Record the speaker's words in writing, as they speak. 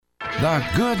The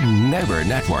Good Neighbor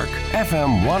Network,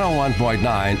 FM 101.9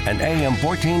 and AM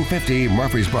 1450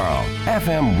 Murfreesboro,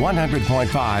 FM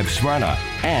 100.5 Smyrna,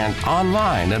 and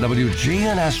online at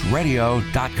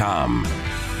WGNSradio.com.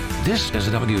 This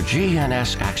is the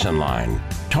WGNS Action Line,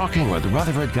 talking with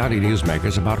Rutherford County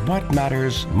newsmakers about what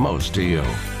matters most to you.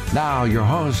 Now, your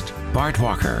host, Bart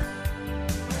Walker.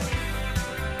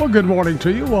 Well, good morning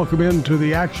to you. Welcome into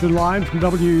the Action Line from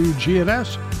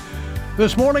WGNS.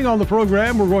 This morning on the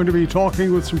program, we're going to be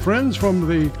talking with some friends from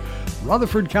the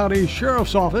Rutherford County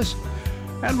Sheriff's Office,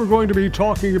 and we're going to be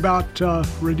talking about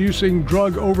reducing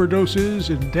drug overdoses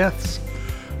and deaths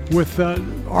with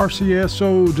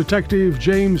RCSO Detective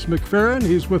James McFerrin.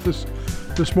 He's with us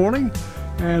this morning,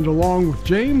 and along with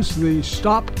James, the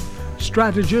Stop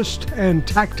Strategist and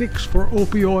Tactics for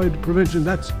Opioid Prevention.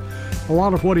 That's a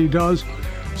lot of what he does.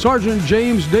 Sergeant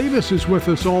James Davis is with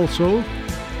us also,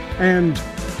 and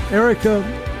Erica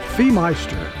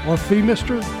Feemeister, or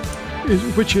Feemister?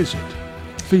 Which is it?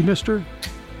 Feemister?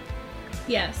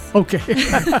 Yes. Okay.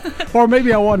 Or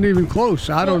maybe I wasn't even close.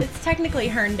 Well, it's technically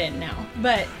Herndon now,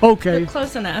 but okay,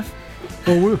 close enough.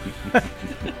 Well,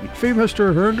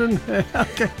 Feemister Herndon?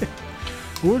 Okay.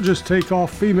 We'll just take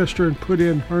off Feemister and put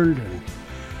in Herndon.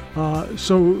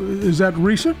 So is that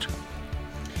recent?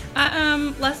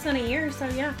 Less than a year, so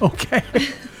yeah. Okay.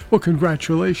 Well,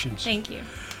 congratulations. Thank you.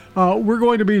 We're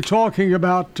going to be talking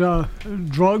about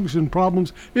drugs and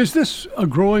problems. Is this a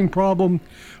growing problem,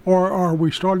 or are we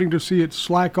starting to see it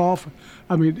slack off?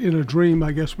 I mean, in a dream,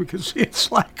 I guess we could see it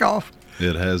slack off.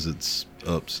 It has its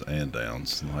ups and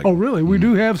downs. Oh, really? We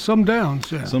do have some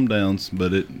downs. Yeah. Some downs,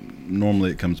 but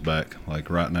normally it comes back. Like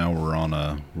right now,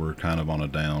 we're kind of on a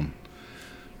down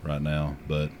right now,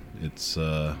 but it's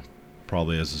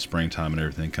probably as the springtime and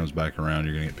everything comes back around,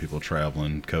 you're going to get people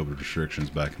traveling, COVID restrictions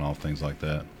backing off, things like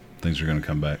that. Things are going to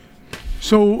come back.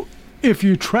 So if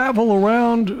you travel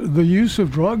around, the use of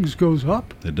drugs goes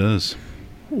up? It does.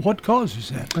 What causes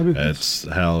that? I mean, that's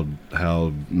how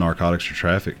narcotics are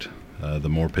trafficked. The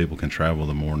more people can travel,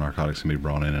 the more narcotics can be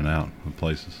brought in and out of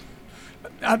places.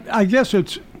 I guess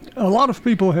it's a lot of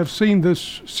people have seen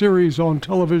this series on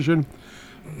television,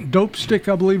 Dope Stick,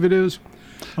 I believe it is,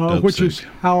 which Stick. is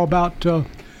how the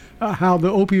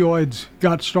opioids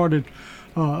got started.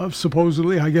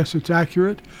 Supposedly, I guess it's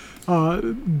accurate.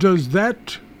 Is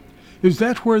that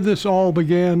where this all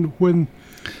began? When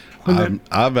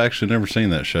I've actually never seen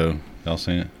that show. Y'all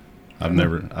seen it? I've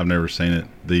never seen it.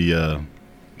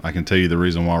 I can tell you the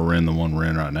reason why we're in the one we're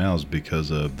in right now is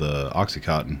because of the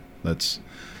OxyContin. That's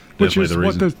which is the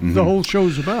reason. What the whole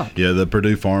show's about. Yeah, the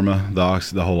Purdue Pharma,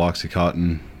 the whole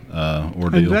OxyContin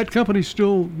ordeal. And that company's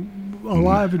still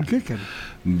alive and kicking.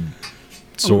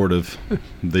 Sort of.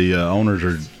 The owners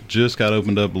are just got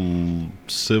opened up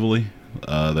civilly.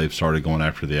 They've started going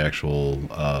after the actual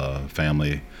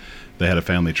family. They had a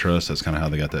family trust. That's kind of how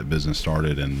they got that business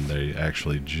started, and they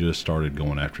actually just started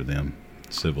going after them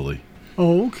civilly.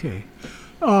 Oh, okay.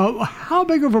 How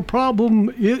big of a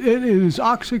problem is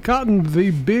OxyContin?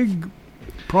 The big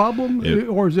problem,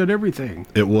 or is it everything?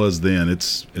 It was then.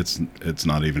 It's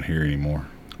not even here anymore.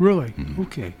 Really? Mm-hmm.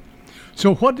 Okay.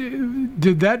 So what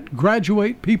did that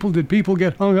graduate people? Did people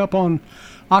get hung up on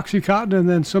OxyContin and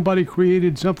then somebody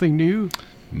created something new?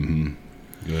 Mm-hmm.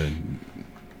 Good.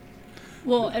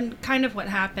 Well, and kind of what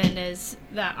happened is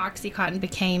that OxyContin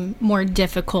became more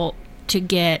difficult to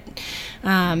get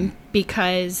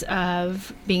because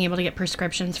of being able to get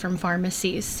prescriptions from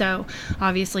pharmacies. So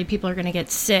obviously people are going to get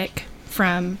sick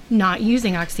from not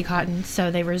using OxyContin,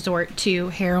 so they resort to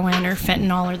heroin or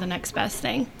fentanyl or the next best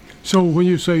thing. So when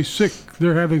you say sick,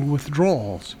 they're having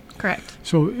withdrawals. Correct.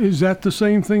 So is that the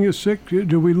same thing as sick?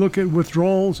 Do we look at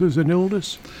withdrawals as an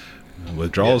illness?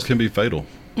 Withdrawals can be fatal.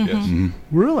 Mm-hmm. Yes. Mm-hmm.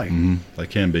 Really? Mm-hmm. They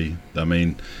can be. I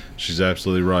mean, she's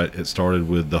absolutely right. It started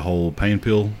with the whole pain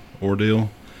pill ordeal.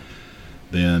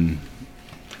 Then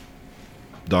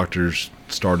doctors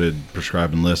started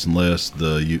prescribing less and less.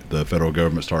 The federal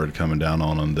government started coming down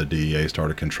on them. The DEA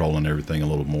started controlling everything a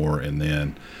little more. And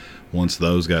then once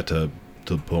those got to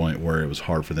the point where it was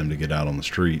hard for them to get out on the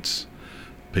streets,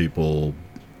 people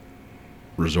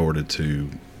resorted to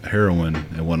heroin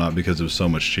and whatnot because it was so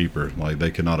much cheaper. Like,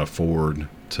 they could not afford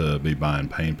to be buying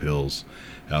pain pills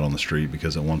out on the street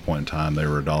because at one point in time they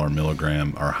were $1 a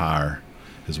milligram or higher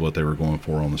is what they were going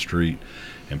for on the street,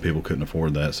 and people couldn't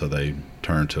afford that, so they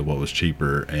turned to what was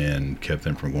cheaper and kept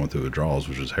them from going through withdrawals,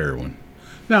 which was heroin.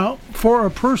 Now, for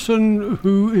a person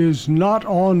who is not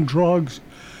on drugs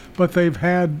but they've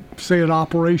had, say, an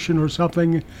operation or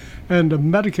something, and a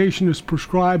medication is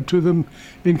prescribed to them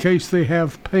in case they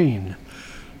have pain,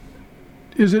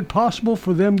 Is it possible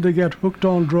for them to get hooked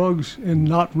on drugs and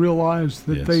not realize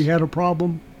that Yes. they had a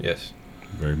problem? Yes.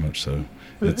 Very much so.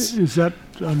 Is that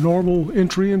a normal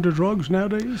entry into drugs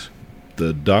nowadays?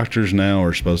 The doctors now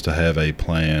are supposed to have a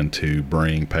plan to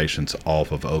bring patients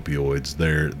off of opioids.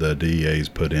 The DEA's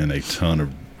put in a ton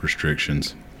of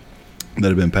restrictions that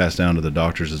have been passed down to the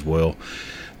doctors as well.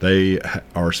 They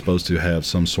are supposed to have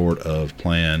some sort of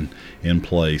plan in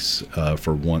place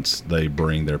for once they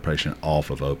bring their patient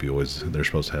off of opioids. They're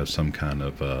supposed to have some kind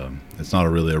of, it's not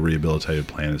really a rehabilitative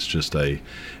plan, it's just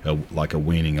like a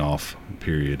weaning off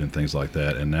period and things like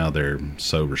that. And now they're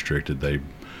so restricted, they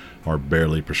are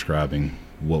barely prescribing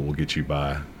what will get you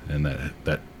by, and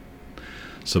that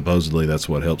supposedly that's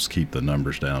what helps keep the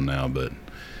numbers down now, but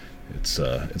it's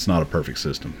not a perfect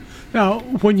system. Now,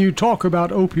 when you talk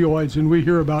about opioids, and we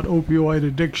hear about opioid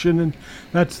addiction, and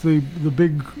that's the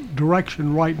big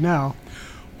direction right now,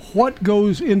 what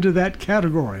goes into that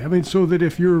category? I mean, so that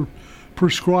if you're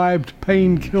prescribed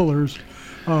painkillers,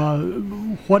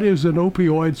 what is an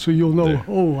opioid so you'll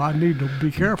know, I need to be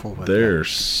careful with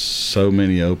There's so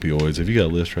many opioids. Have you got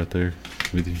a list right there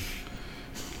with you?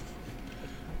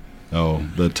 Oh,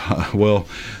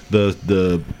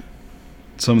 the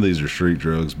some of these are street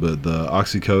drugs, but the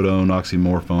oxycodone,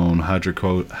 oxymorphone,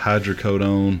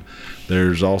 hydrocodone.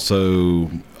 There's also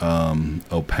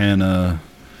Opana.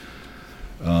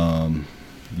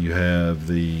 You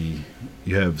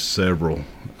have several.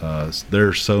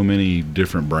 There's so many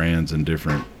different brands and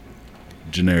different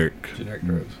generic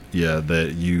drugs. Yeah,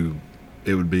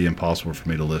 it would be impossible for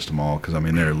me to list them all, because I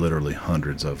mean there are literally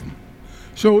hundreds of them.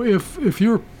 So if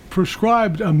you're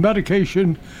prescribed a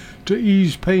medication to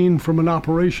ease pain from an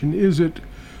operation, is it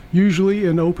usually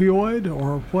an opioid,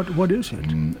 or what is it?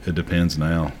 It depends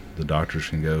now. The doctors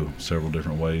can go several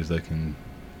different ways. They can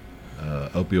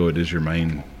opioid is your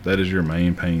main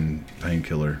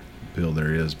painkiller pill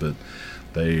there is, but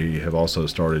they have also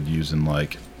started using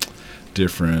like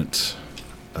different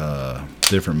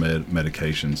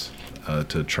medications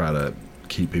to try to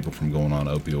keep people from going on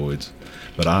opioids.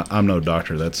 But I'm no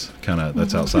doctor. That's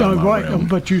outside of my realm.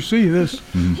 But you see this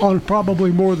on probably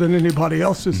more than anybody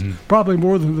else's, probably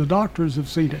more than the doctors have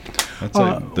seen it. I'd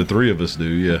say the three of us do,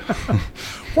 yeah.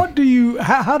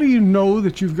 How do you know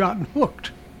that you've gotten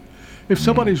hooked? If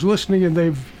somebody's listening and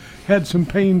they've had some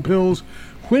pain pills,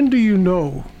 when do you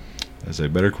know? That's a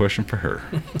better question for her.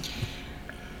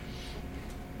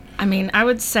 I mean, I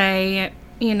would say,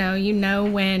 you know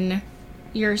when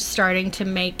you're starting to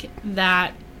make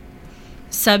that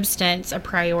substance a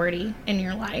priority in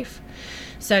your life.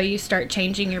 So you start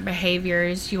changing your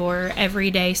behaviors, your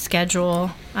everyday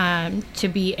schedule, to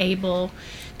be able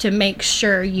to make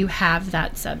sure you have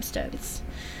that substance.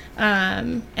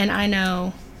 And I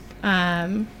know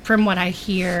from what I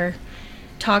hear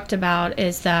talked about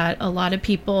is that a lot of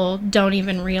people don't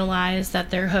even realize that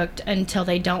they're hooked until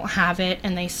they don't have it,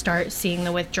 and they start seeing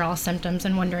the withdrawal symptoms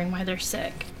and wondering why they're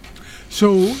sick.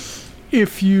 So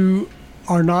if you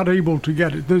are not able to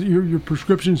get it, your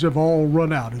prescriptions have all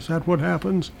run out, is that what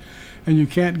happens? And you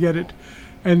can't get it,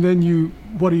 and then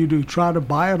what do? Try to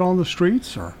buy it on the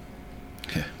streets, or?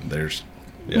 Yeah, there's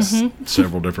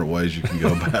several different ways you can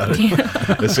go about it.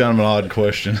 It's kind of an odd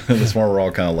question. That's why we're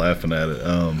all kind of laughing at it.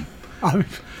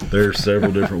 There's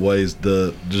several different ways.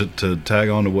 To tag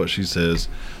on to what she says,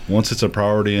 once it's a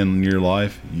priority in your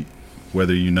life,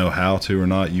 whether you know how to or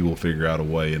not, you will figure out a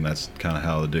way, and that's kind of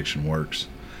how addiction works.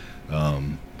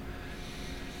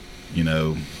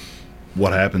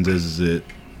 What happens is it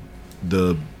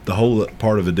the whole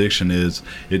part of addiction is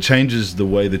it changes the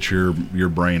way that your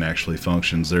brain actually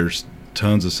functions. There's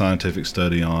tons of scientific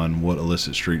study on what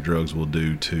illicit street drugs will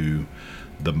do to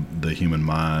the human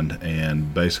mind,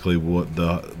 and basically what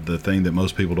the thing that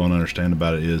most people don't understand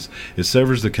about it is it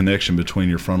severs the connection between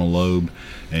your frontal lobe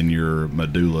and your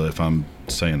medulla, if I'm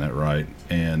saying that right.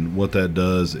 And what that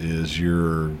does is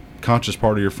your conscious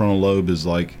part of your frontal lobe is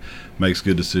like makes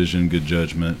good decision, good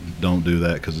judgment, don't do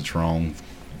that because it's wrong,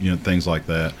 things like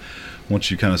that. Once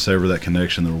you kind of sever that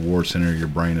connection, the reward center of your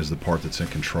brain is the part that's in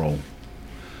control.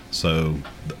 So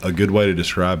a good way to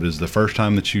describe it is the first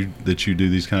time that you do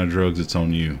these kind of drugs, it's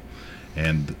on you.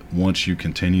 And once you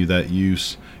continue that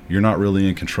use, you're not really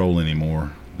in control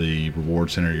anymore. The reward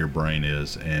center of your brain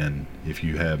is. And if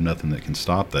you have nothing that can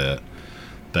stop that,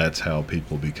 that's how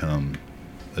people become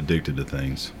addicted to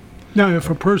things. Now, if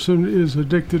a person is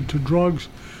addicted to drugs,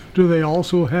 do they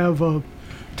also have a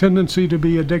tendency to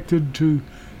be addicted to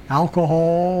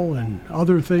alcohol and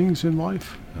other things in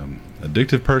life?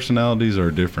 Addictive personalities are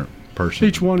different.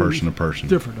 Each one person to person.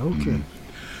 Different, okay.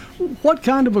 What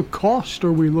kind of a cost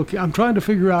are we looking? I'm trying to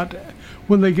figure out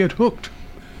when they get hooked.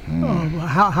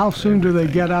 How soon do they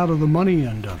get out of the money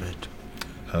end of it?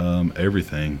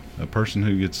 Everything. A person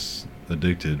who gets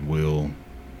addicted will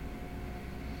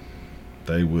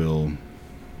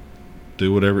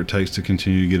do whatever it takes to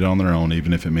continue to get it on their own,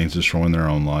 even if it means destroying their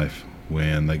own life.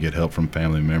 When they get help from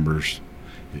family members,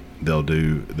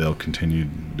 they'll continue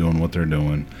doing what they're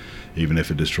doing, even if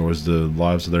it destroys the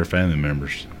lives of their family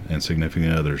members and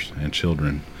significant others and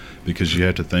children. Because you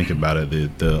have to think about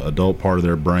it, the adult part of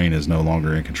their brain is no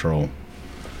longer in control.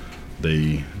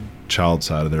 The child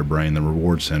side of their brain, the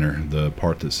reward center, the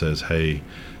part that says, hey,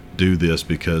 do this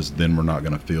because then we're not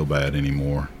going to feel bad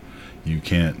anymore. You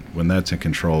can't, when that's in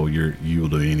control, you will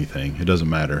do anything. It doesn't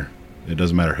matter. It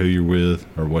doesn't matter who you're with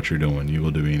or what you're doing. You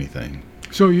will do anything.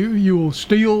 So you will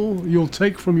steal, you'll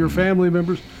take from your family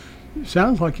members.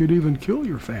 Sounds like you'd even kill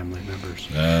your family members.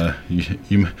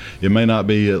 It may not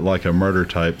be like a murder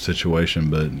type situation,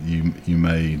 but you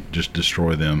may just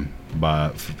destroy them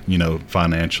by,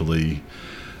 financially,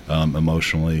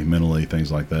 emotionally, mentally,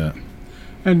 things like that.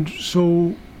 And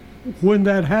so when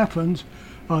that happens,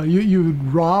 you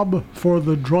would rob for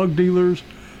the drug dealers.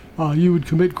 You would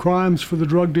commit crimes for the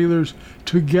drug dealers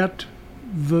to get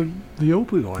the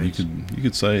opioids. You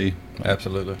could say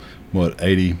absolutely. What,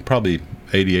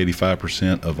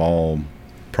 85% of all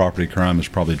property crime is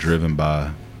probably driven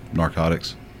by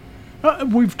narcotics.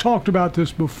 We've talked about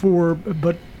this before,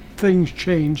 but things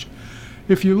changed.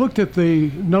 If you looked at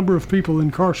the number of people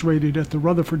incarcerated at the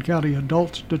Rutherford County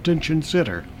Adult Detention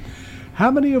Center, how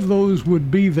many of those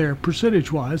would be there,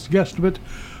 percentage-wise, guesstimate,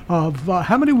 of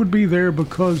how many would be there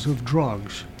because of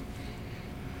drugs?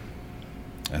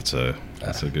 That's a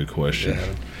good question.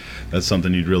 Yeah. That's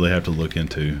something you'd really have to look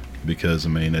into, because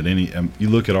you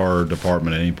look at our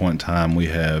department at any point in time, we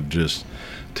have just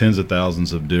tens of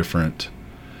thousands of different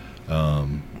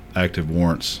active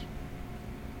warrants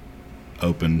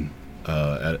open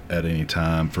at any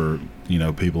time for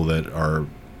people that our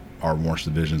warrants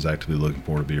division is actively looking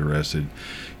for to be arrested.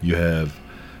 You have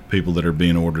people that are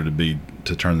being ordered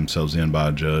to turn themselves in by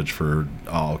a judge for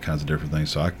all kinds of different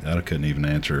things. So I couldn't even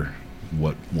answer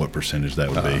what percentage that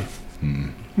would be.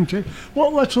 Okay.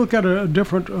 Well, let's look at a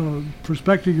different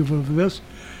perspective of this.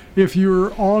 If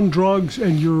you're on drugs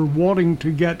and you're wanting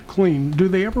to get clean, do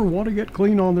they ever want to get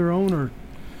clean on their own, or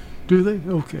do they?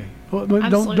 Okay. Well,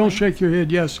 don't shake your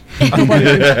head. Yes. we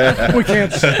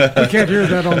can't hear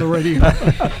that on the radio.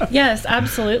 Yes,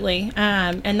 absolutely.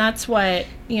 And that's what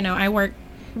I work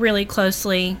really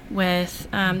closely with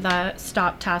the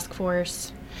STOP task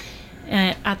force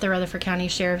at the Rutherford County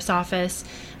Sheriff's Office.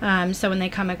 So when they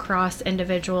come across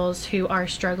individuals who are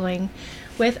struggling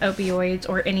with opioids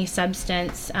or any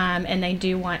substance, and they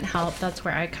do want help, that's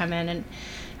where I come in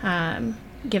and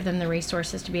give them the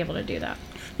resources to be able to do that.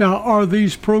 Now, are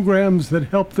these programs that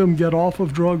help them get off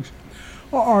of drugs,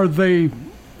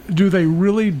 do they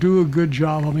really do a good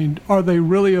job? I mean, are they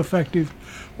really effective,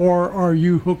 or are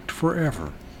you hooked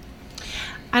forever?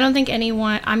 I don't think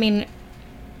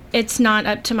it's not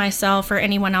up to myself or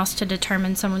anyone else to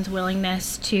determine someone's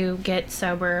willingness to get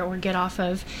sober or get off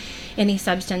of any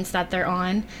substance that they're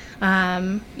on.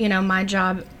 My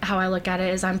job, how I look at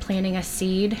it, is I'm planting a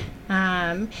seed,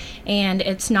 and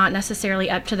it's not necessarily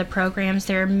up to the programs.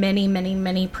 There are many, many,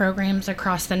 many programs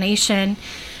across the nation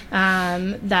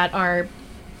that are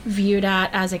viewed at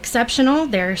as exceptional.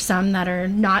 There are some that are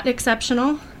not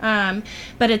exceptional,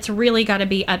 but it's really got to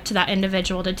be up to that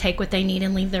individual to take what they need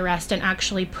and leave the rest, and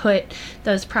actually put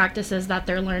those practices that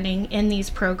they're learning in these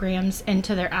programs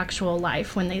into their actual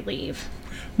life when they leave.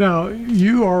 Now,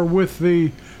 you are with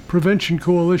the Prevention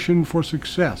Coalition for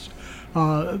Success.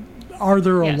 Are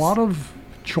there a lot of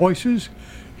choices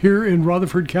here in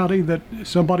Rutherford County that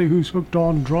somebody who's hooked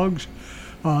on drugs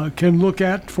can look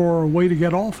at for a way to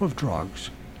get off of drugs?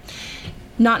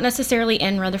 Not necessarily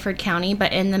in Rutherford County,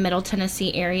 but in the Middle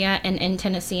Tennessee area and in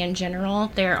Tennessee in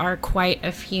general, there are quite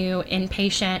a few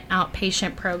inpatient,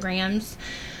 outpatient programs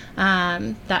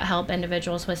that help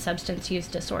individuals with substance use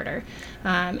disorder.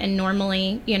 And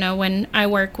normally, when I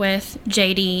work with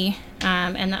JD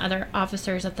and the other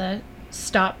officers at the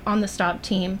STOP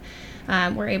team,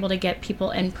 we're able to get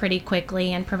people in pretty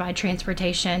quickly and provide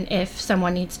transportation if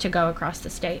someone needs to go across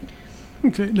the state.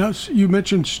 Okay. Now, you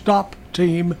mentioned STOP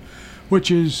team, which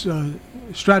is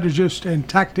strategist and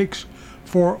tactics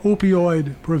for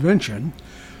opioid prevention.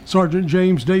 Sergeant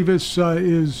James Davis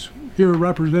is here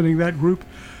representing that group.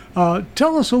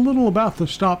 Tell us a little about the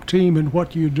STOP team and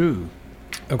what you do.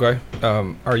 Okay.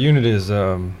 Our unit is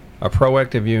a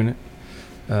proactive unit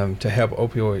to help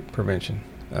opioid prevention.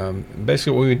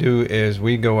 Basically what we do is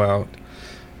we go out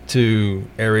to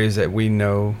areas that we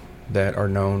know that are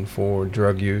known for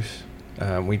drug use,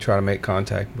 We try to make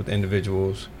contact with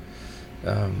individuals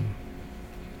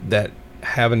that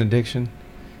have an addiction,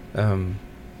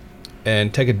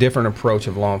 and take a different approach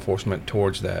of law enforcement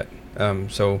towards that.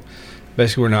 So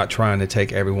basically, we're not trying to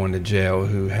take everyone to jail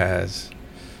who has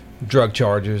drug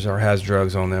charges or has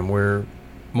drugs on them. We're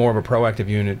more of a proactive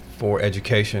unit for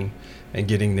education and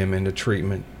getting them into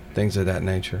treatment, things of that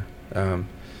nature.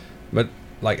 But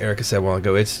like Erica said a while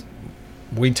ago,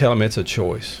 we tell them it's a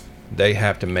choice. They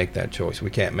have to make that choice. We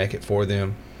can't make it for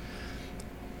them.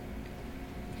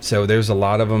 So there's a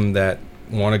lot of them that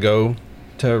want to go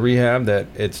to rehab that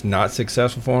it's not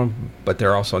successful for them, but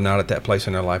they're also not at that place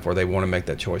in their life where they want to make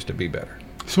that choice to be better.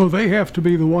 So they have to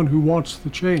be the one who wants the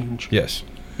change. Yes,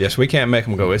 we can't make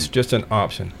them go. It's just an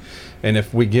option. And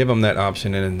if we give them that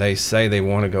option and they say they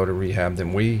want to go to rehab,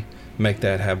 then we make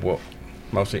that happen. Well,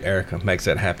 mostly Erica makes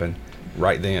that happen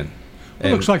right then.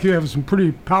 It looks like you have some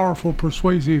pretty powerful,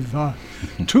 persuasive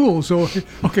tools. So,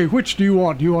 okay, which do you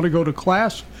want? Do you want to go to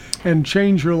class and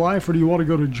change your life, or do you want to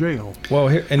go to jail? Well,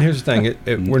 here's the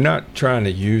thing: we're not trying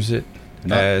to use it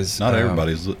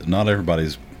everybody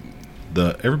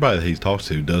that he talks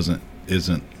to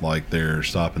isn't like they're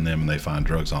stopping them and they find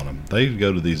drugs on them. They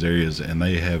go to these areas and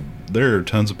there are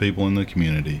tons of people in the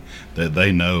community that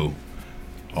they know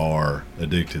are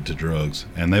addicted to drugs,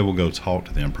 and they will go talk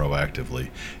to them proactively.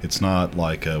 It's not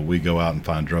like we go out and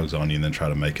find drugs on you and then try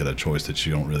to make it a choice that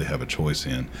you don't really have a choice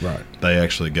in. Right. They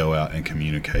actually go out and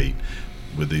communicate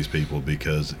with these people,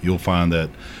 because you'll find that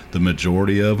the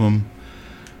majority of them,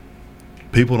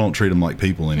 people don't treat them like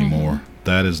people anymore. Mm-hmm.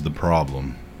 That is the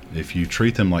problem. If you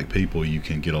treat them like people, you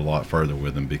can get a lot further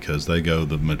with them, because they go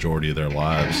the majority of their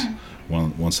lives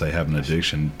once they have an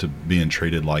addiction to being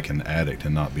treated like an addict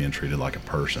and not being treated like a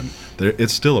person.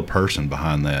 It's still a person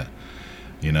behind that.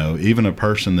 Even a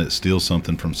person that steals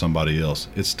something from somebody else,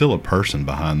 it's still a person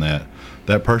behind that.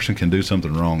 That person can do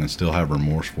something wrong and still have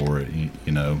remorse for it.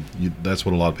 That's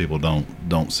what a lot of people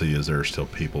don't see, is there are still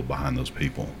people behind those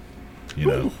people.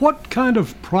 What kind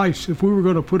of price, if we were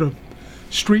going to put a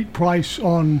street price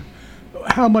on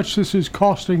how much this is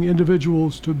costing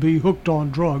individuals to be hooked on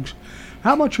drugs,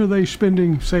 how much are they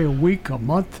spending, say, a week, a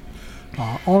month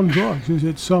on drugs? Is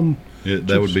it some...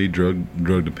 that would be drug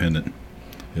dependent.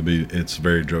 It's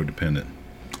very drug dependent.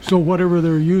 So whatever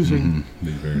they're using,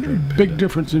 be very drug dependent. Big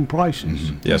difference in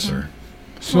prices. Mm-hmm. Yes, sir.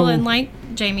 Well, and like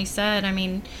Jamie said, I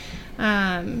mean,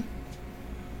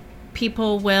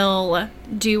 people will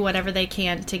do whatever they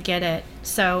can to get it.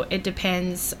 So it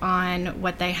depends on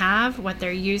what they have, what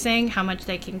they're using, how much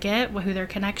they can get, who their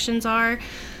connections are.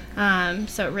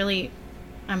 So it really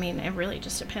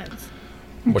just depends.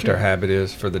 What their habit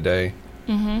is for the day.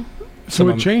 Mm-hmm. So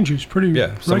it changes pretty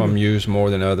regular. Some of them use more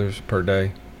than others per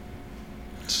day.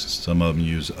 Some of them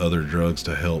use other drugs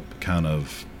to help kind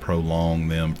of prolong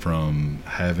them from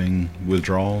having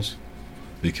withdrawals,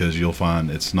 because you'll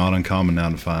find it's not uncommon now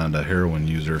to find a heroin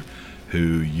user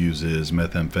who uses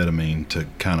methamphetamine to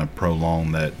kind of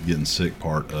prolong that getting sick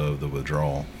part of the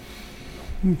withdrawal.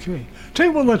 Okay. Tell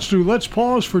you what let's do. Let's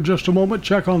pause for just a moment,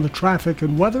 check on the traffic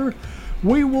and weather.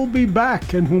 We will be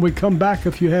back, and when we come back,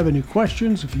 if you have any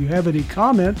questions, if you have any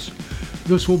comments,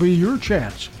 this will be your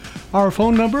chance. Our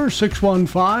phone number,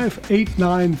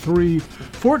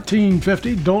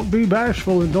 615-893-1450. Don't be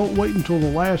bashful, and don't wait until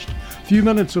the last few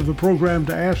minutes of the program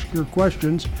to ask your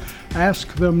questions.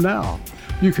 Ask them now.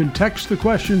 You can text the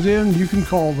questions in, you can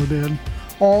call them in,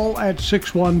 all at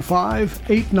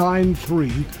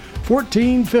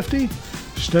 615-893-1450.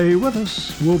 Stay with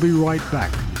us. We'll be right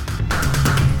back.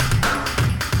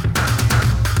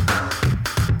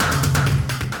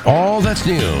 All That's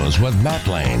News with Matt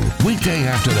Lane, weekday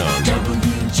afternoon.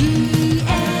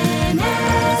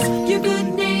 WGNS, your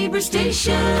good neighbor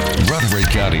station. Rutherford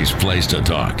County's place to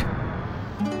talk.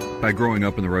 By growing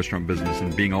up in the restaurant business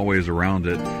and being always around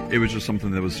it, it was just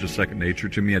something that was just second nature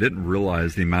to me. I didn't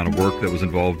realize the amount of work that was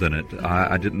involved in it.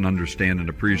 I didn't understand and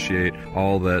appreciate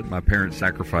all that my parents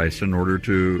sacrificed in order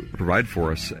to provide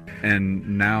for us.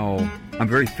 And now I'm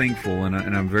very thankful and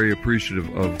I'm very appreciative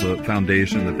of the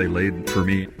foundation that they laid for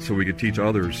me so we could teach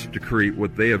others to create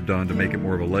what they have done to make it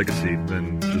more of a legacy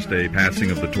than just a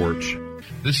passing of the torch.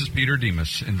 This is Peter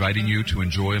Demas inviting you to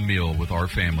enjoy a meal with our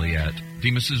family at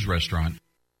Demas's Restaurant.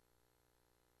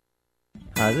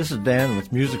 Hi, this is Dan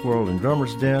with Music World and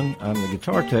Drummers Den. I'm the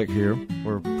guitar tech here.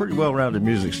 We're a pretty well-rounded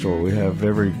music store. We have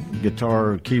every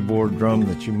guitar, keyboard, drum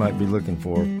that you might be looking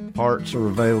for. Parts are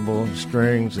available,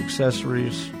 strings,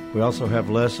 accessories. We also have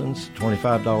lessons,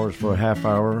 $25 for a half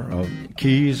hour of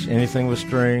keys, anything with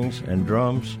strings, and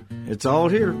drums. It's all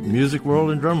here, Music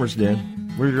World and Drummers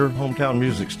Den. We're your hometown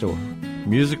music store.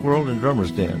 Music World and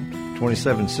Drummers Den,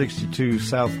 2762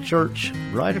 South Church,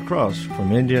 right across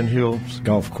from Indian Hills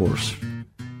Golf Course.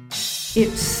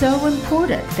 It's so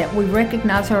important that we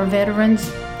recognize our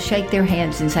veterans, shake their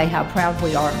hands and say how proud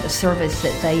we are of the service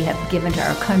that they have given to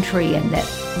our country and that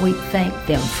we thank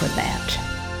them for that.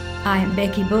 I am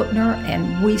Becky Bookner,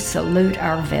 and we salute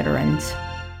our veterans.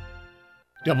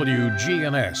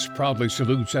 WGNS proudly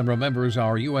salutes and remembers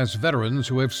our U.S. veterans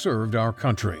who have served our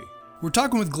country. We're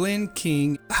talking with Glenn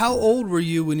King. How old were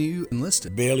you when you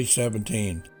enlisted? Barely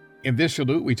 17. In this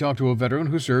salute, we talk to a veteran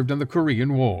who served in the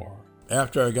Korean War.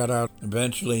 After I got out,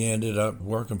 eventually ended up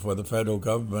working for the federal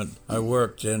government. I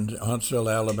worked in Huntsville,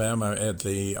 Alabama at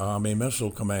the Army Missile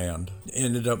Command.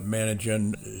 Ended up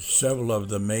managing several of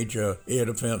the major air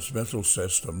defense missile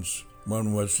systems.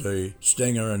 One was the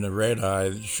Stinger and the Red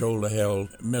Eye shoulder-held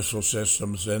missile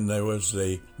systems. Then there was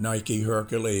the Nike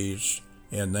Hercules.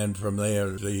 And then from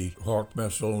there, the Hawk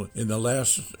missile. And the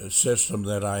last system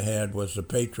that I had was the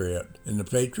Patriot. And the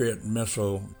Patriot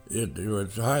missile, it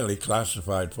was highly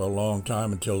classified for a long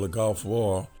time until the Gulf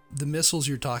War. The missiles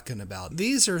you're talking about,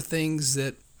 these are things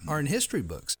that are in history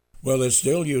books. Well, they're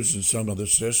still using some of the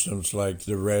systems like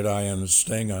the Red Eye and the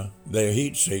Stinger. They're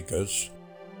heat seekers.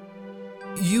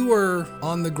 You were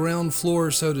on the ground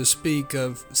floor, so to speak,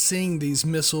 of seeing these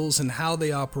missiles and how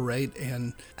they operate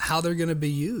and how they're going to be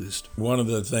used. One of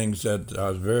the things that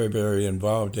I was very, very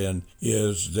involved in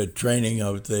is the training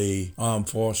of the armed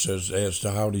forces as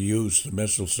to how to use the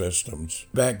missile systems.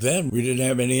 Back then, we didn't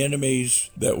have any enemies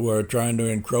that were trying to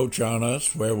encroach on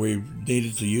us where we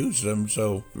needed to use them,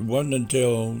 so it wasn't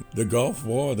until the Gulf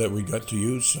War that we got to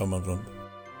use some of them.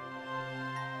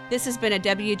 This has been a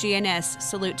WGNS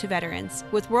Salute to Veterans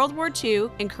with World War II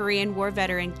and Korean War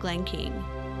veteran Glenn King.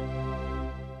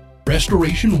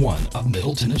 Restoration One of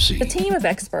Middle Tennessee. A team of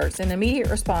experts and immediate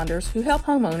responders who help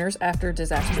homeowners after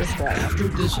disaster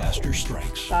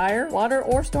strikes. Fire, water,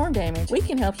 or storm damage, we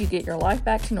can help you get your life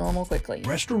back to normal quickly.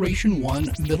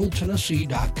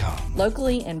 Restoration1MiddleTennessee.com.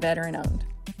 Locally and veteran owned.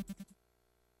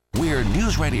 We're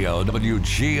News Radio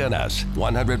WGNS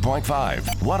 100.5,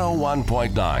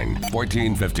 101.9,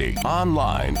 1450.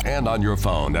 Online and on your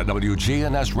phone at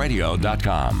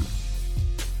WGNSradio.com.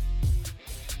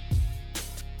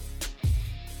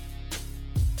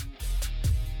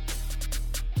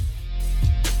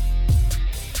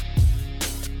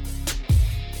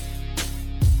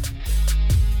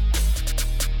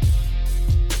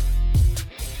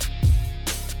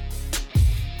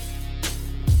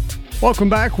 Welcome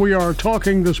back. We are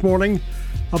talking this morning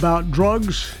about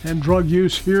drugs and drug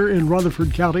use here in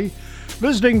Rutherford County.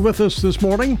 Visiting with us this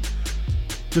morning,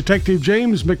 Detective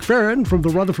James McFerrin from the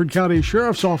Rutherford County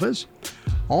Sheriff's Office.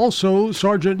 Also,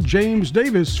 Sergeant James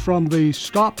Davis from the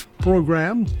STOP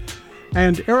program,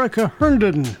 and Erica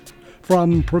Herndon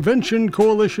from Prevention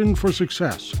Coalition for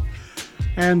Success.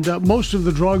 And most of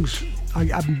the drugs,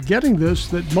 I'm getting this,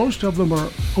 that most of them are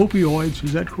opioids.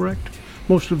 Is that correct?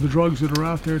 Most of the drugs that are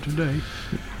out there today.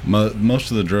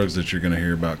 Most of the drugs that you're going to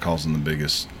hear about causing the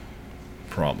biggest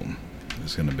problem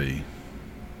is going to be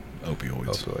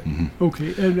opioids. Mm-hmm.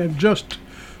 Okay, and just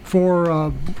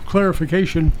for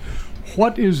clarification,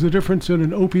 what is the difference in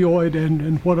an opioid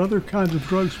and what other kinds of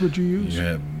drugs would you use? You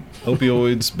have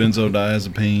opioids,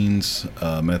 benzodiazepines,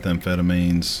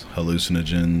 methamphetamines,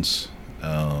 hallucinogens.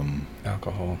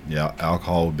 Alcohol. Yeah,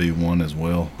 alcohol would be one as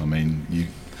well. I mean,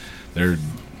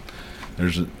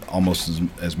 there's almost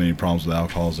as many problems with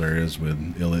alcohol as there is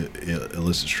with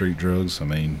illicit street drugs. I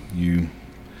mean,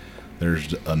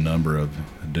 there's a number of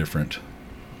different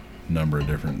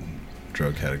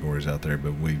drug categories out there,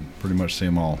 but we pretty much see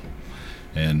them all.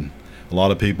 And a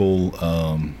lot of people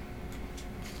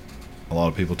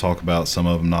talk about some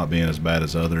of them not being as bad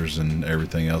as others and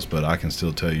everything else, but I can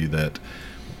still tell you that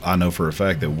I know for a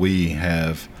fact that we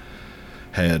have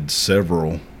had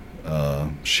several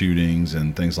shootings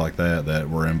and things like that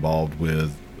were involved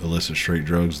with illicit street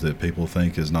drugs that people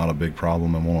think is not a big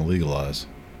problem and want to legalize,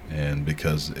 and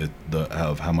because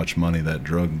of how much money that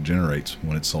drug generates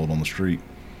when it's sold on the street.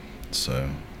 So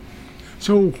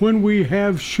when we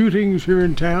have shootings here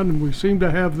in town, and we seem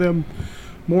to have them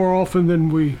more often than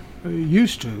we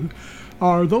used to,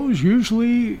 are those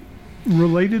usually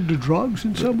related to drugs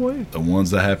in some way? The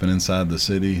ones that happen inside the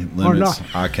city limits,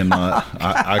 I cannot.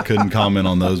 I couldn't comment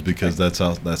on those because that's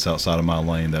outside of my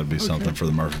lane. That would be something for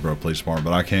the Murfreesboro Police Department.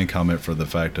 But I can comment for the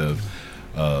fact of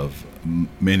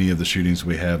many of the shootings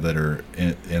we have that are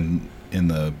in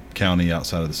the county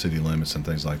outside of the city limits and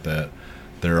things like that.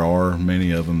 There are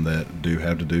many of them that do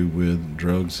have to do with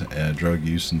drugs and drug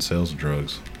use and sales of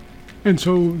drugs. And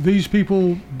so these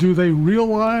people, do they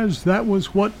realize that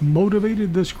was what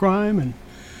motivated this crime? And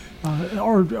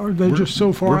Are they just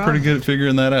so far out? We're pretty good at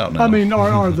figuring that out now. I mean,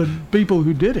 are the people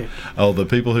who did it? Oh, the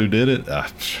people who did it?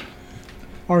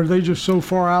 Are they just so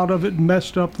far out of it and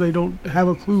messed up they don't have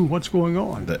a clue what's going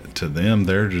on? To them,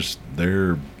 they're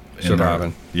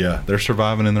surviving. They're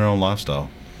surviving in their own lifestyle.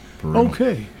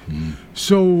 Okay.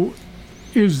 So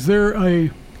is there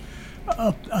a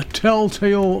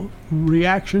telltale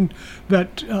reaction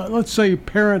that, let's say,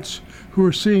 parents who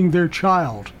are seeing their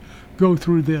child go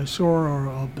through this, or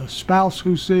a spouse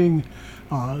who's seeing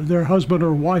their husband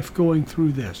or wife going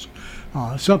through this,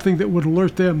 something that would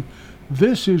alert them,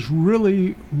 this is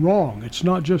really wrong. It's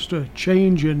not just a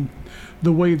change in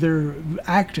the way they're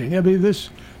acting. I mean, this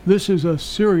is a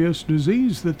serious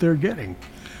disease that they're getting.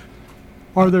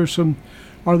 Are there some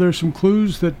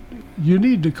clues that you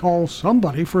need to call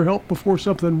somebody for help before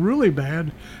something really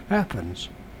bad happens?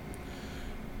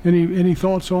 Any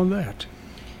thoughts on that?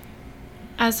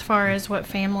 As far as what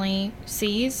family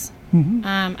sees, Mm-hmm.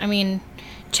 I mean,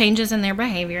 changes in their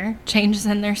behavior, changes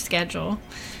in their schedule,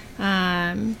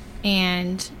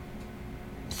 and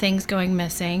things going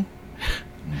missing.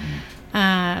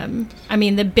 I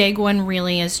mean, the big one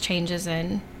really is changes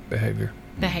in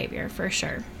behavior for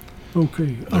sure.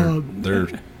 Okay.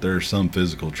 There are some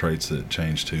physical traits that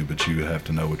change too, but you have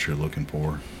to know what you're looking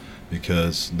for,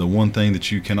 because the one thing that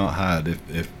you cannot hide,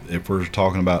 if we're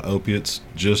talking about opiates,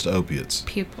 just opiates.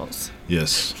 Pupils.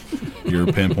 Yes,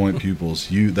 your pinpoint pupils.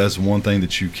 That's one thing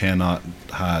that you cannot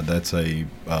hide. That's a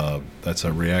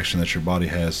reaction that your body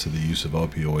has to the use of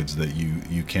opioids, that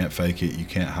you can't fake it, you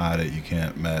can't hide it, you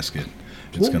can't mask it.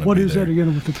 It's going to be there. What is that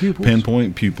again with the pupils?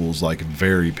 Pinpoint pupils, like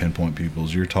very pinpoint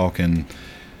pupils. You're talking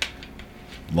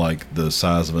like the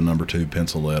size of a number 2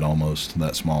 pencil lead, almost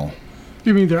that small.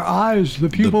 You mean their eyes, the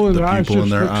pupil in their eyes? The pupil in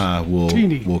their eye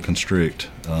teeny. will constrict.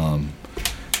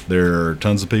 There are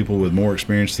tons of people with more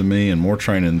experience than me and more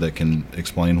training that can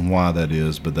explain why that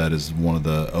is, but that is one of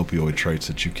the opioid traits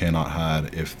that you cannot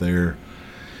hide.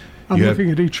 I'm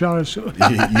looking at each eye. So you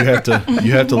have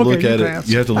to look at it. Pass.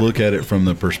 You have to look at it from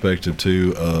the perspective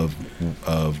too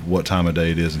of what time of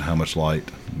day it is and how much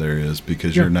light there is,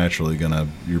 because your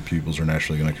pupils are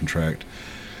naturally gonna contract.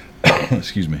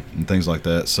 Excuse me, and things like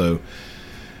that. So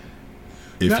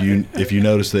if you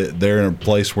notice that they're in a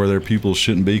place where their pupils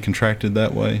shouldn't be contracted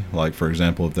that way, like for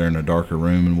example, if they're in a darker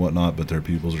room and whatnot, but their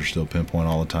pupils are still pinpoint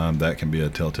all the time, that can be a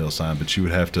telltale sign. But you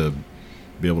would have to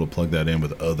be able to plug that in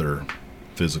with other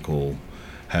physical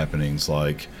happenings,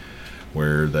 like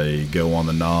where they go on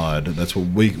the nod. That's what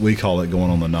we call it,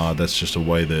 going on the nod. That's just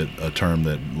a term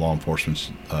that law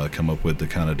enforcement's come up with to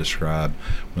kind of describe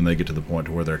when they get to the point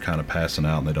to where they're kind of passing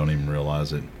out and they don't even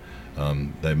realize it.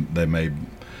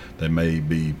 They may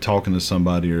be talking to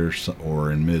somebody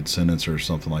or in mid-sentence or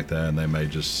something like that, and they may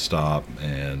just stop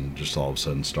and just all of a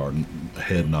sudden start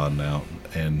head nodding out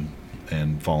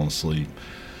and falling asleep.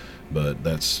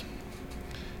 But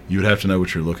you would have to know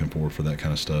what you're looking for that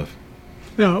kind of stuff.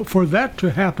 Now, for that to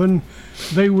happen,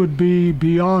 they would be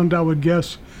beyond, I would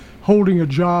guess, holding a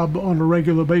job on a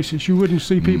regular basis. You wouldn't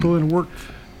see people in work.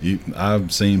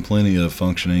 I've seen plenty of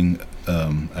functioning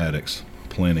addicts,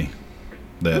 plenty,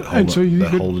 that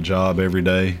hold a job every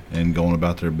day and going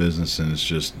about their business, and it's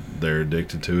just they're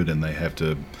addicted to it, and they have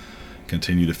to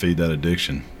continue to feed that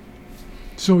addiction.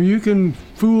 So you can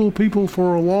fool people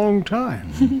for a long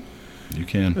time. You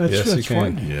can. That's you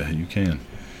can. Frightening. Yeah, you can.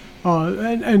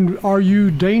 And are you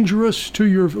dangerous to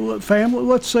your family?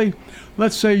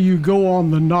 Let's say you go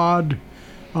on the nod.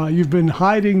 You've been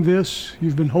hiding this.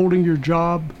 You've been holding your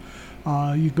job.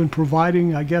 You've been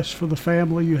providing, I guess, for the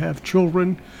family. You have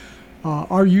children.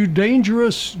 Are you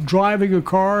dangerous driving a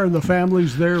car and the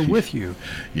family's there with you?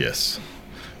 Yes,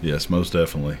 most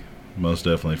definitely. Most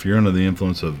definitely. If you're under the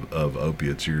influence of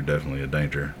opiates, you're definitely a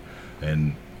danger.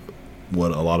 And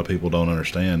what a lot of people don't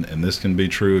understand, and this can be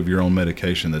true of your own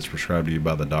medication that's prescribed to you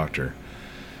by the doctor.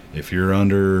 If you're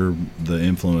under the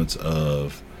influence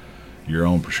of your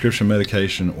own prescription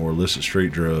medication or illicit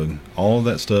street drug, all of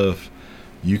that stuff,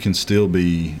 you can still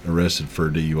be arrested for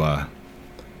DUI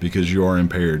because you are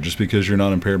impaired. Just because you're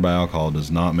not impaired by alcohol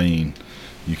does not mean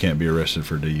you can't be arrested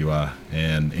for DUI.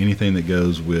 And anything that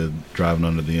goes with driving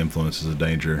under the influence is a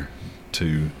danger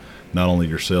to not only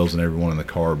yourselves and everyone in the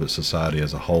car, but society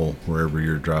as a whole, wherever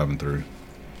you're driving through.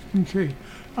 Okay.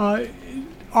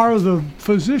 Are the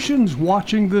physicians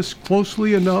watching this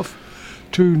closely enough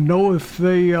to know if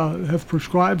they have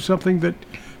prescribed something that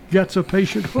gets a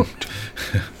patient hooked?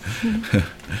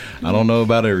 I don't know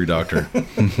about every doctor.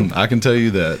 I can tell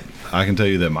you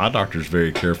that my doctor's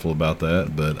very careful about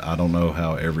that, but I don't know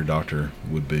how every doctor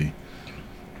would be.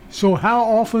 So how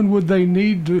often would they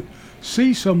need to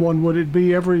see someone? Would it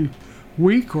be every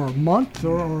week or month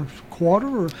or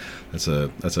quarter? Or? That's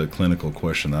a clinical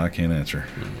question that I can't answer.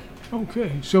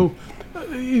 Okay, so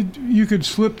you could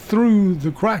slip through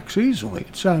the cracks easily,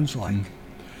 it sounds like.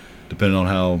 Depending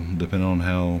on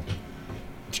how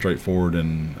straightforward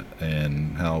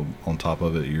and how on top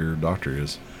of it your doctor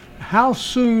is. How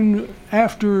soon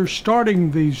after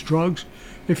starting these drugs,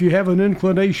 if you have an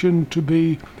inclination to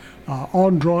be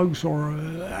on drugs or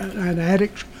an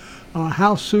addict,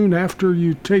 how soon after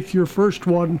you take your first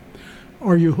one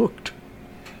are you hooked?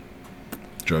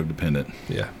 Drug dependent.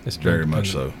 Yeah, it's very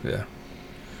much so. Yeah.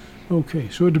 Okay,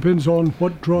 so it depends on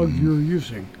what drug you're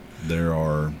using. There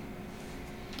are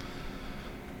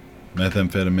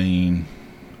methamphetamine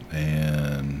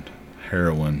and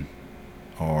heroin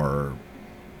are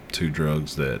two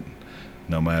drugs that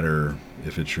no matter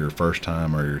if it's your first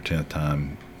time or your 10th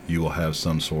time, you will have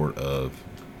some sort of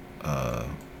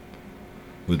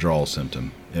withdrawal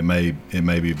symptom. It may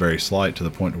be very slight to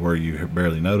the point where you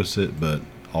barely notice it, but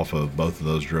off of both of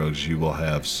those drugs, you will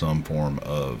have some form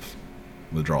of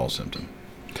withdrawal symptom.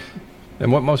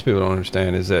 And what most people don't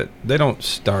understand is that they don't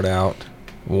start out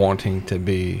wanting to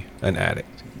be an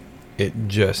addict. It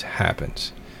just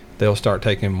happens. They'll start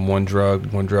taking one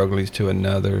drug leads to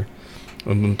another,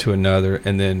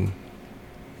 and then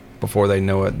before they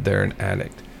know it, they're an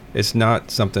addict. It's not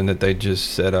something that they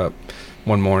just set up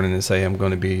one morning and say, I'm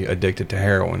going to be addicted to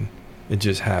heroin. It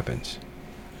just happens.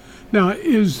 Now,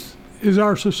 is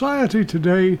our society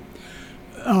today,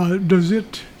 does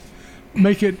it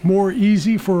make it more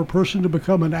easy for a person to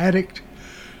become an addict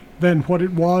than what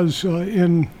it was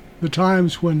in the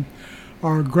times when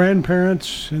our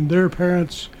grandparents and their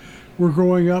parents were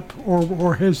growing up,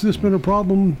 or has this been a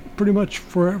problem pretty much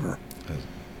forever?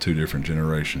 Two different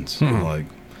generations. Like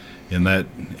in that,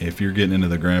 if you're getting into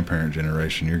the grandparent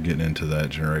generation, you're getting into that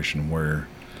generation where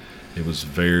it was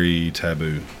very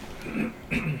taboo.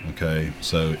 Okay,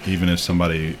 so even if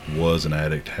somebody was an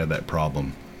addict, had that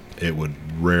problem, it would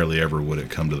rarely ever would it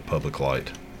come to the public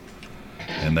light,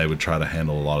 and they would try to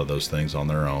handle a lot of those things on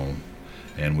their own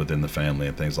and within the family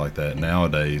and things like that.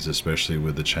 Nowadays, especially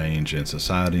with the change in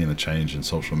society and the change in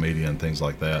social media and things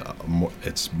like that,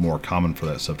 it's more common for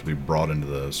that stuff to be brought into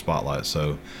the spotlight.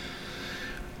 So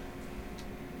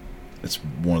it's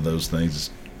one of those things,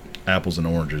 apples and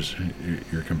oranges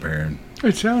you're comparing.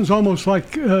 It sounds almost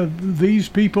like these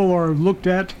people are looked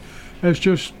at as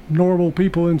just normal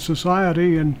people in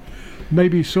society, and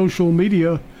maybe social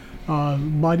media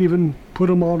might even put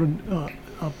them on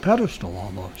a pedestal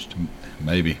almost.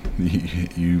 Maybe.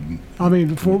 I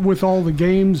mean, with all the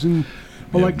games and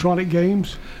electronic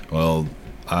games? Well,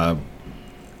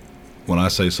 when I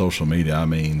say social media, I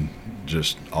mean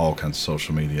just all kinds of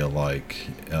social media like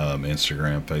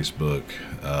Instagram, Facebook,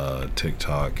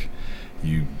 TikTok.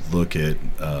 You look at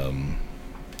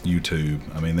YouTube.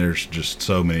 I mean, there's just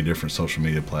so many different social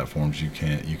media platforms you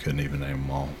couldn't even name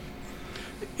them all.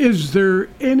 Is there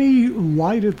any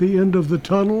light at the end of the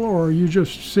tunnel, or are you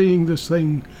just seeing this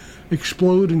thing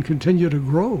explode and continue to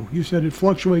grow? You said it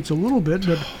fluctuates a little bit,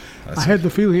 but I had the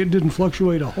feeling it didn't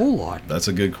fluctuate a whole lot. That's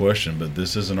a good question, but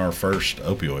this isn't our first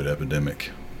opioid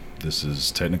epidemic. This is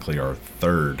technically our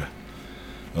third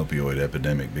opioid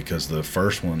epidemic, because the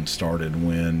first one started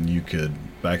when you could,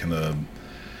 back in the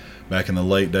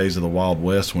late days of the Wild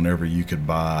West, whenever you could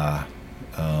buy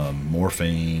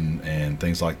morphine and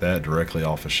things like that directly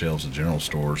off of shelves of general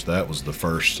stores. That was the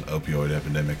first opioid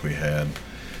epidemic we had.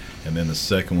 And then the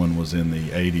second one was in the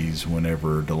 80s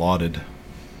whenever Dilaudid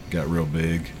got real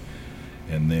big.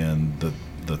 And then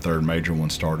the third major one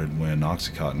started when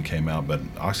Oxycontin came out. But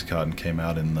Oxycontin came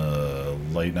out in the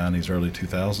late 90s, early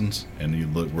 2000s. And you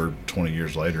look, we're 20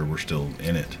 years later, we're still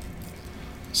in it.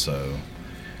 So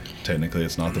technically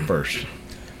it's not the first.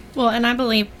 Well, and I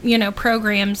believe,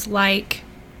 programs like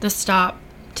the STOP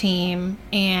team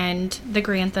and the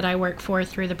grant that I work for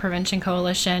through the Prevention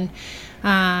Coalition,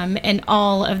 and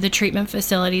all of the treatment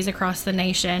facilities across the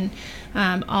nation,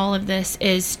 all of this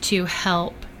is to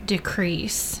help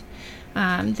decrease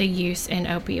the use in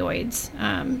opioids.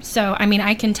 So, I mean,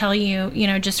 I can tell you,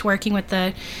 just working with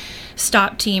the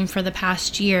STOP team for the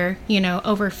past year,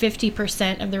 over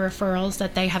 50% of the referrals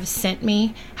that they have sent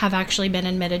me have actually been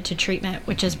admitted to treatment,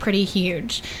 which is pretty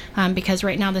huge, because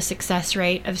right now the success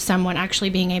rate of someone actually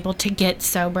being able to get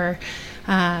sober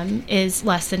is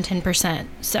less than 10%.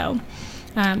 So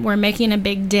we're making a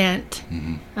big dent,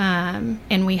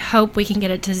 and we hope we can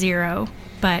get it to zero,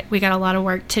 but we got a lot of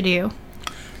work to do.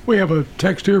 We have a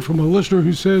text here from a listener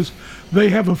who says they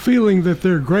have a feeling that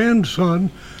their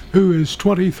grandson, who is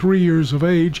 23 years of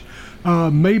age,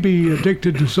 may be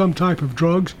addicted to some type of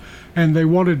drugs, and they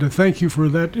wanted to thank you for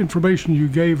that information you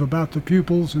gave about the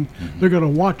pupils, and they're going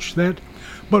to watch that.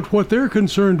 But what they're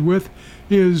concerned with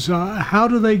is how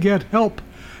do they get help,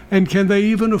 and can they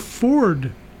even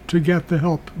afford to get the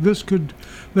help?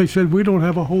 They said, we don't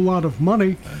have a whole lot of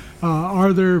money.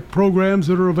 Are there programs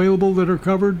that are available that are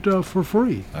covered for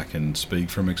free? I can speak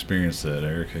from experience that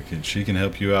Erica she can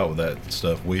help you out with that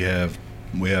stuff. We have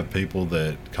people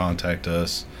that contact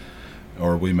us,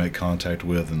 or we make contact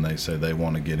with, and they say they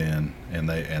want to get in and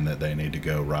that they need to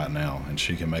go right now, and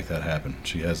she can make that happen.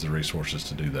 She has the resources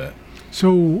to do that.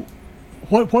 So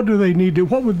what do they need to,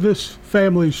 what would this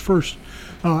family's first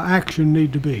action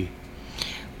need to be?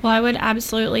 Well, I would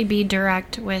absolutely be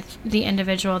direct with the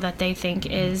individual that they think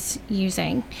is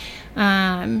using.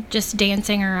 Just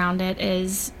dancing around it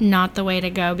is not the way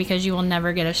to go, because you will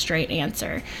never get a straight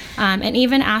answer. And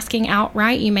even asking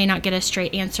outright, you may not get a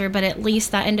straight answer, but at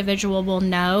least that individual will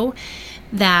know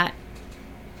that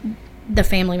the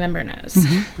family member knows.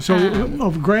 Mm-hmm. So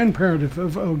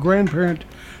if a grandparent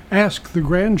asks the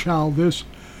grandchild this,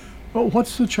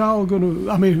 what's the child going to,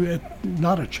 I mean,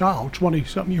 not a child,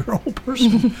 20-something-year-old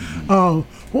person.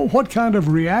 What kind of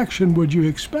reaction would you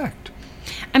expect?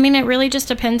 I mean, it really just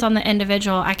depends on the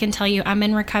individual. I can tell you I'm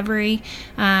in recovery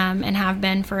and have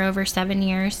been for over 7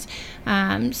 years.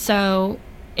 So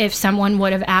if someone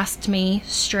would have asked me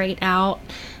straight out,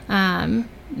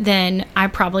 then I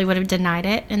probably would have denied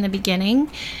it in the beginning.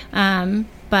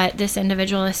 But this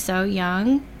individual is so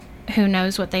young. Who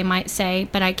knows what they might say,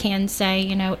 but I can say,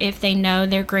 if they know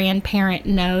their grandparent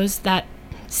knows that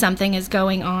something is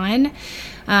going on,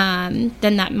 then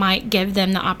that might give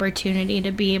them the opportunity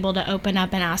to be able to open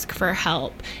up and ask for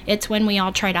help. It's when we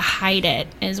all try to hide it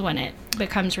is when it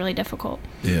becomes really difficult.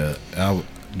 Yeah,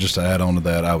 just to add on to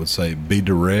that, I would say be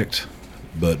direct,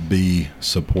 but be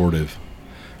supportive,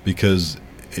 because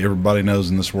everybody knows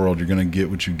in this world you're going to get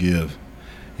what you give.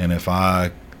 And if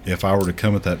I were to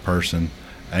come at that person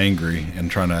angry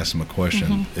and trying to ask them a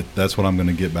question, that's what I'm going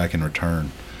to get back in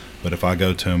return. But if I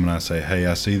go to them and I say, hey,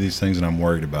 I see these things and I'm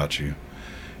worried about you,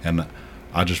 and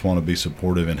I just want to be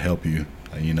supportive and help you,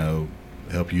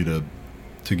 help you to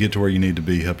get to where you need to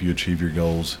be, help you achieve your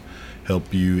goals,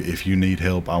 help you if you need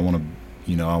help. I want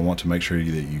to make sure that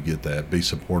you get that. Be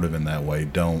supportive in that way.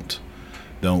 Don't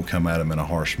come at them in a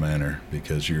harsh manner,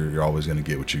 because you're always going to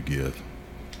get what you give.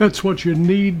 That's what you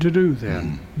need to do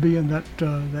then, be in that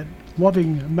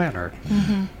loving manner.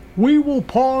 We will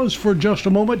pause for just a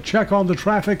moment, check on the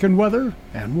traffic and weather,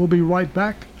 and we'll be right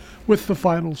back with the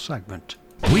final segment.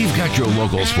 We've got your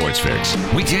local sports fix.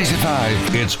 Weekdays at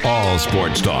 5, it's all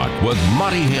sports talk with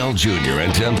Monty Hale Jr.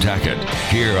 and Tim Tackett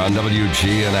here on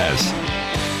WGNS.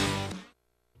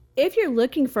 If you're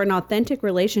looking for an authentic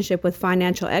relationship with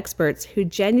financial experts who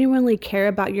genuinely care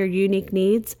about your unique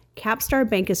needs, Capstar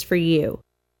Bank is for you.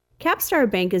 Capstar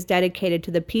Bank is dedicated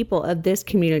to the people of this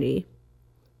community.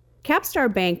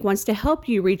 Capstar Bank wants to help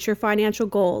you reach your financial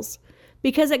goals,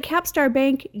 because at Capstar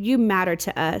Bank, you matter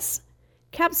to us.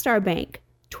 Capstar Bank,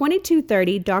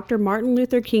 2230 Dr. Martin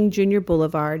Luther King Jr.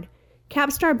 Boulevard,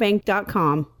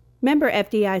 capstarbank.com. Member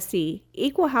FDIC,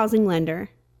 Equal Housing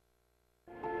Lender.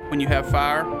 When you have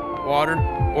fire, water,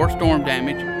 or storm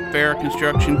damage, Farrah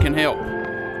Construction can help.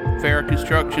 Farrah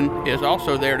Construction is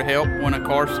also there to help when a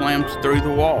car slams through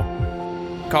the wall.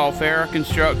 Call Farrah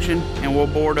Construction and we'll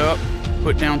board up,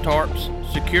 put down tarps,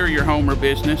 secure your home or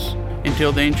business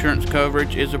until the insurance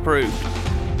coverage is approved.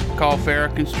 Call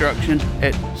Farrah Construction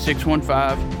at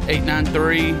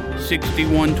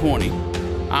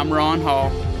 615-893-6120. I'm Ron Hall.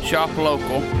 Shop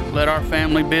local. Let our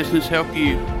family business help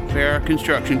you. Farrah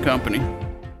Construction Company.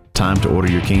 Time to order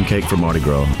your king cake for Mardi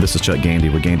Gras. This is Chuck Gandy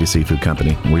with Gandy Seafood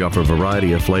Company. We offer a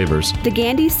variety of flavors. The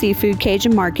Gandy Seafood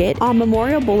Cajun Market on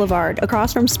Memorial Boulevard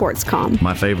across from Sportscom.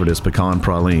 My favorite is pecan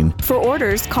praline. For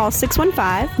orders, call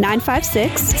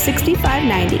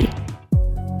 615-956-6590.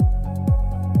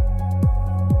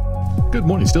 Good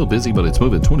morning. Still busy, but it's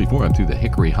moving 24 up through the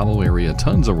Hickory Hollow area.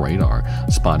 Tons of radar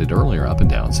spotted earlier up and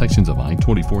down sections of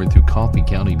I-24 through Coffee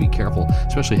County. Be careful,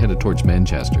 especially headed towards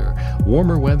Manchester.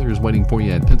 Warmer weather is waiting for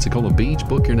you at Pensacola Beach.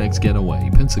 Book your next getaway.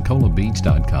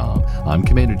 PensacolaBeach.com. I'm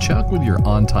Commander Chuck with your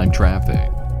on-time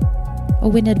traffic. A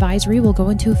wind advisory will go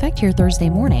into effect here Thursday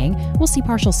morning. We'll see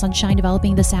partial sunshine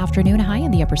developing this afternoon, high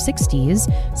in the upper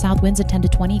 60s. South winds at 10 to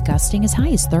 20, gusting as high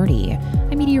as 30.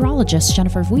 I'm meteorologist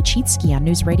Jennifer Wojcicki on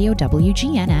News Radio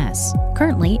WGNS.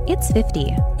 Currently, it's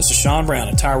 50. This is Sean Brown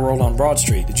at Tire World on Broad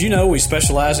Street. Did you know we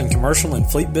specialize in commercial and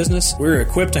fleet business? We're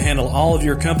equipped to handle all of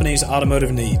your company's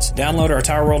automotive needs. Download our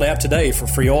Tire World app today for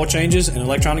free oil changes and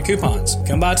electronic coupons.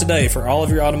 Come by today for all of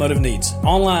your automotive needs.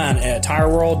 Online at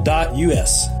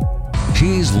tireworld.us.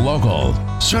 He's local.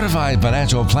 Certified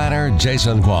financial planner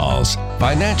Jason Qualls.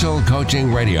 Financial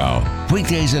Coaching Radio.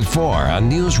 Weekdays at 4 on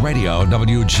News Radio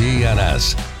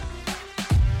WGNS.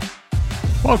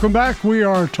 Welcome back. We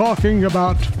are talking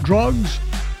about drugs,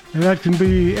 and that can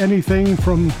be anything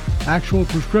from actual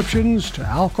prescriptions to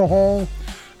alcohol,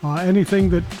 anything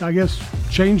that, I guess,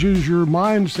 changes your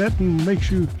mindset and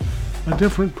makes you a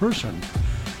different person.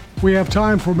 We have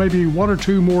time for maybe one or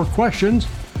two more questions.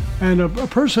 And a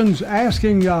person's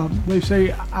asking, they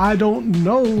say, I don't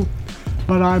know,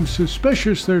 but I'm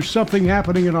suspicious there's something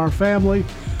happening in our family.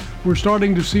 We're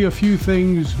starting to see a few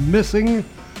things missing.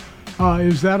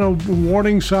 Is that a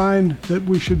warning sign that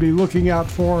we should be looking out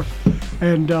for?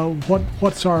 And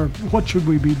what should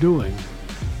we be doing?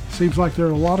 Seems like there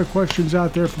are a lot of questions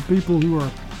out there for people who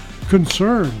are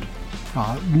concerned.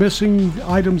 Missing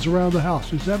items around the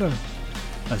house. Is that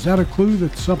a clue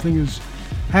that something is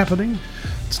happening?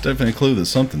 It's definitely a clue that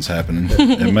something's happening.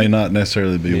 It may not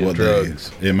necessarily be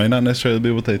it may not necessarily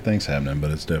be what they think's happening, but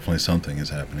it's definitely something is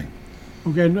happening.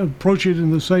 Okay, and approach it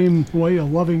in the same way, a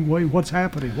loving way. What's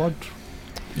happening? What?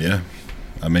 Yeah,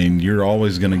 I mean, you're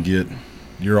always going to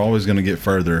get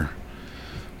further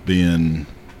being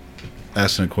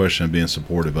asking a question and being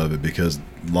supportive of it, because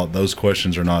those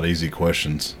questions are not easy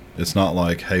questions. It's not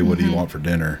like, hey, what do you want for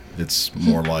dinner? It's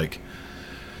more like,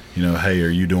 hey, are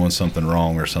you doing something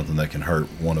wrong or something that can hurt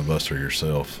one of us or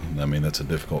yourself? I mean, that's a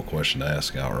difficult question to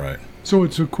ask outright. So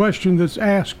it's a question that's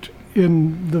asked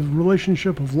in the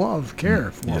relationship of love,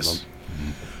 care for them.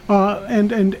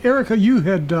 And Erica, you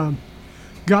had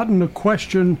gotten a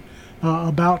question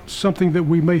about something that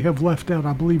we may have left out.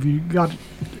 I believe you got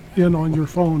in on your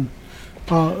phone.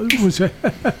 I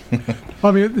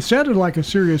mean, it sounded like a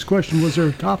serious question. Was there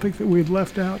a topic that we had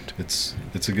left out? It's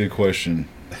a good question.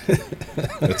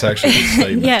 It's actually a good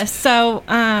statement. Yes. So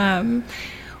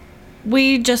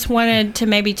we just wanted to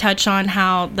maybe touch on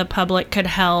how the public could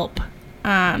help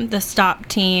the STOP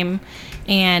team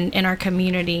and in our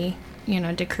community,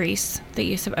 decrease the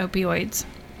use of opioids.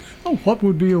 Oh, what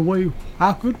would be a way?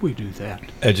 How could we do that?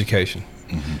 Education.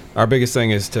 Mm-hmm. Our biggest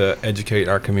thing is to educate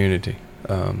our community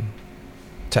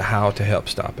to how to help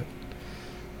stop it.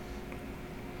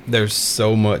 There's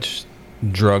so much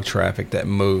drug traffic that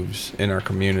moves in our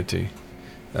community.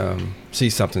 See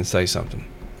something, say something.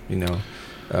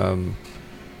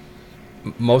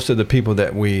 Most of the people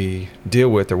that we deal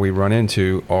with or we run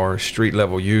into are street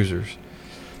level users.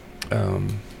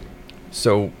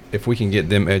 So if we can get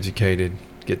them educated,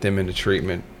 get them into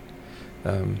treatment,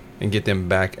 and get them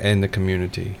back in the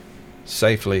community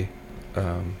safely,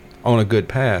 on a good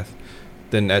path,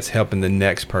 then that's helping the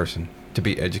next person to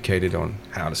be educated on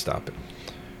how to stop it.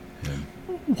 Yeah.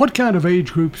 What kind of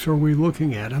age groups are we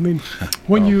looking at? I mean,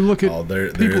 when you look at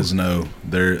the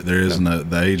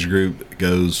age group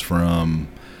goes from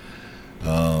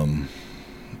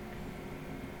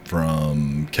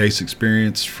case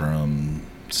experience from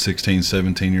 16,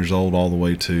 17 years old all the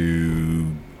way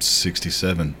to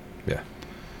 67. Yeah.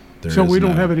 So we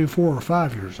don't have any 4 or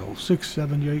 5 years old, 6,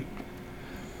 7, 8.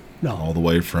 No. All the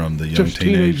way from the young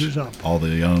teenagers up. All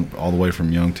the way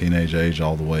from young teenage age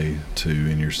all the way to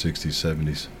in your 60s,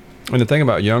 70s. And the thing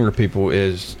about younger people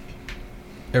is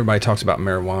everybody talks about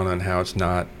marijuana and how it's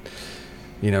not,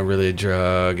 really a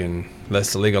drug, and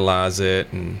let's legalize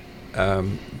it. And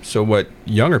so what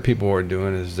younger people are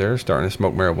doing is they're starting to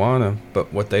smoke marijuana,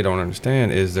 but what they don't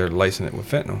understand is they're lacing it with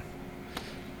fentanyl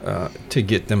to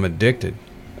get them addicted.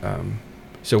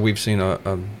 So we've seen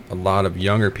a lot of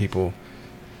younger people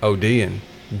ODing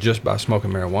just by smoking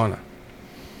marijuana.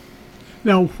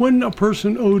 Now, when a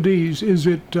person ODs, is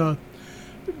it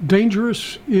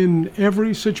dangerous in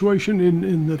every situation?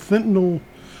 In the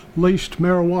fentanyl-laced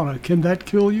marijuana, can that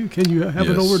kill you? Can you have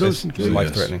an overdose and kill you?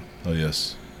 Life-threatening. Oh,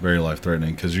 yes. Very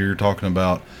life-threatening, because you're talking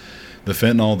about the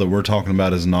fentanyl that we're talking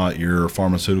about is not your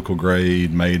pharmaceutical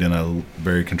grade made in a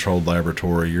very controlled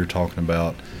laboratory. You're talking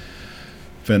about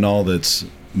fentanyl that's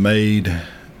made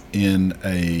in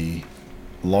a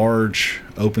large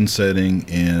open setting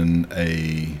in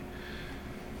a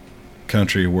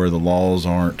country where the laws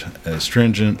aren't as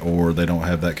stringent, or they don't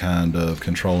have that kind of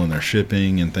control in their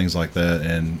shipping and things like that,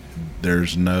 and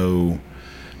there's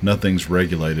nothing's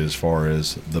regulated as far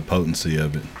as the potency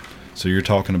of it. So you're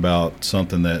talking about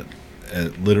something that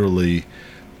literally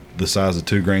the size of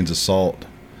 2 grains of salt,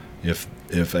 if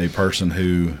a person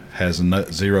who has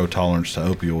zero tolerance to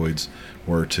opioids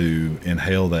were to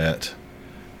inhale that,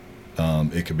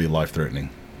 it could be life-threatening.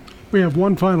 We have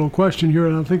one final question here,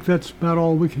 and I think that's about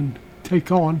all we can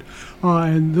take on.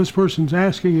 And this person's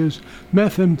asking, is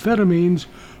methamphetamines,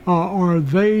 are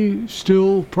they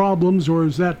still problems, or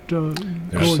is that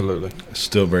absolutely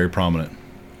still very prominent?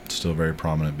 Still very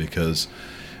prominent because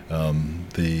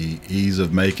the ease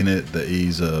of making it, the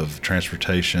ease of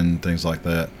transportation, things like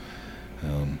that,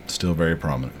 still very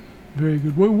prominent. Very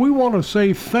good. We want to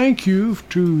say thank you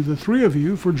to the three of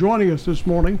you for joining us this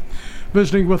morning,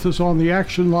 visiting with us on the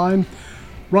Action Line.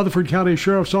 Rutherford County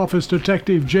Sheriff's Office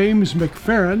Detective James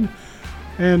McFerrin,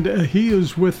 and he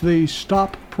is with the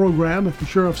STOP program at the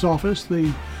Sheriff's Office,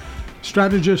 the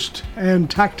Strategist and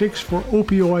Tactics for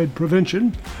Opioid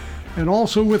Prevention. And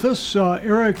also with us,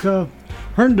 Erica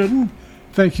Herndon.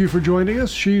 Thank you for joining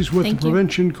us. She's with the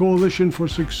Prevention Coalition for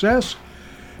Success.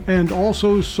 And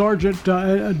also Sergeant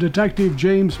Detective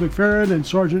James McFerrin and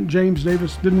Sergeant James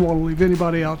Davis. Didn't want to leave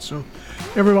anybody out, so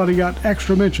everybody got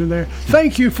extra mention there.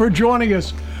 Thank you for joining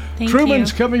us. Thank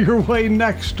Truman's you. coming your way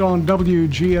next on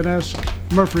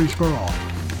WGNS Murfreesboro.